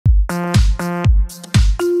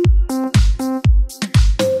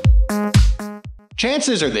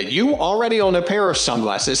Chances are that you already own a pair of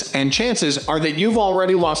sunglasses, and chances are that you've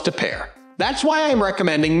already lost a pair. That's why I'm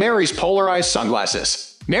recommending Mary's Polarized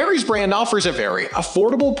Sunglasses. Mary's brand offers a very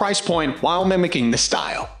affordable price point while mimicking the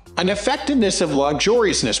style and effectiveness of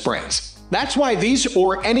luxuriousness brands. That's why these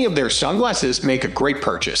or any of their sunglasses make a great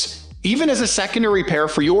purchase, even as a secondary pair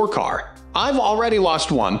for your car. I've already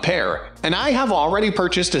lost one pair, and I have already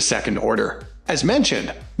purchased a second order. As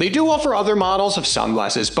mentioned, they do offer other models of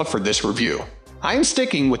sunglasses, but for this review, I am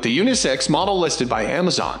sticking with the unisex model listed by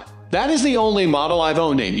Amazon. That is the only model I've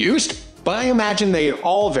owned and used, but I imagine they are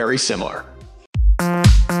all very similar.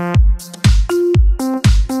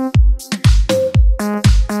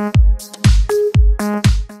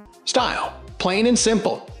 Style. Plain and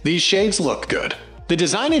simple, these shades look good. The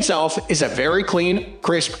design itself is a very clean,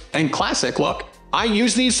 crisp, and classic look. I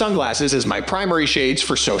use these sunglasses as my primary shades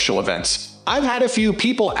for social events. I've had a few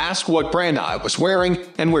people ask what brand I was wearing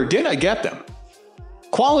and where did I get them.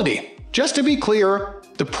 Quality. Just to be clear,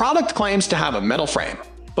 the product claims to have a metal frame,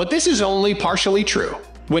 but this is only partially true.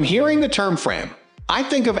 When hearing the term frame, I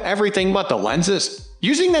think of everything but the lenses.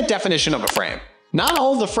 Using that definition of a frame, not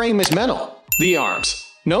all of the frame is metal. The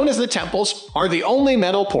arms, known as the temples, are the only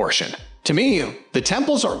metal portion. To me, the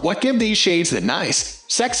temples are what give these shades the nice,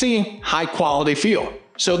 sexy, high-quality feel.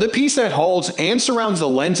 So the piece that holds and surrounds the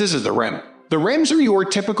lenses is the rim. The rims are your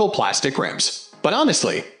typical plastic rims. But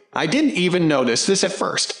honestly, I didn't even notice this at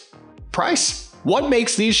first. Price. What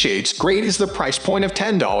makes these shades great is the price point of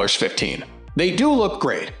 $10.15. They do look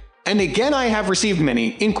great. And again, I have received many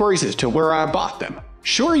inquiries as to where I bought them.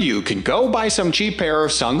 Sure, you can go buy some cheap pair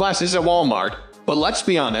of sunglasses at Walmart, but let's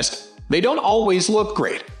be honest, they don't always look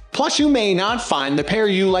great. Plus, you may not find the pair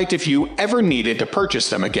you liked if you ever needed to purchase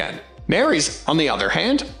them again. Mary's, on the other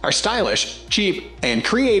hand, are stylish, cheap, and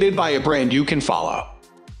created by a brand you can follow.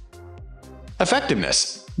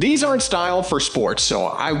 Effectiveness. These aren't styled for sports, so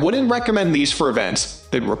I wouldn't recommend these for events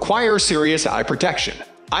that require serious eye protection.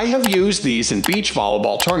 I have used these in beach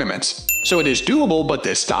volleyball tournaments, so it is doable, but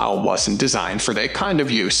this style wasn't designed for that kind of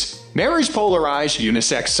use. Mary's Polarized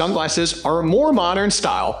Unisex Sunglasses are a more modern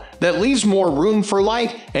style that leaves more room for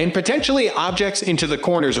light and potentially objects into the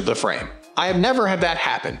corners of the frame. I have never had that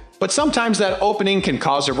happen, but sometimes that opening can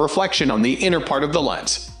cause a reflection on the inner part of the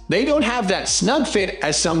lens. They don't have that snug fit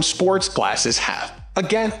as some sports glasses have.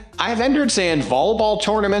 Again, I have entered sand volleyball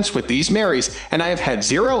tournaments with these Marys, and I have had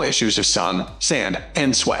zero issues of sun, sand,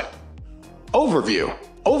 and sweat. Overview.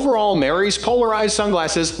 Overall, Mary's Polarized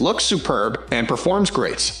Sunglasses looks superb and performs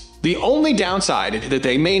great. The only downside is that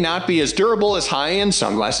they may not be as durable as high-end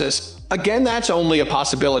sunglasses. Again, that's only a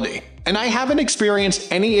possibility, and I haven't experienced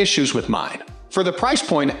any issues with mine. For the price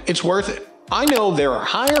point, it's worth it. I know there are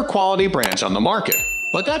higher quality brands on the market,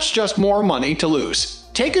 but that's just more money to lose.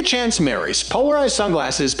 Take a chance Mary's Polarized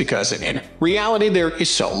Sunglasses because in reality there is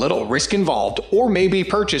so little risk involved, or maybe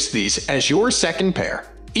purchase these as your second pair.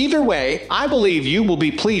 Either way, I believe you will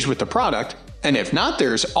be pleased with the product, and if not,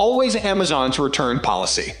 there's always Amazon's return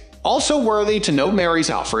policy. Also worthy to note, Mary's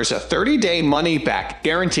offers a 30-day money-back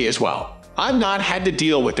guarantee as well. I've not had to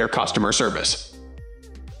deal with their customer service.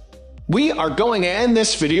 We are going to end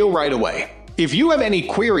this video right away. If you have any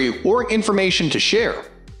query or information to share,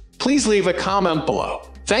 please leave a comment below.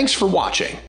 Thanks for watching.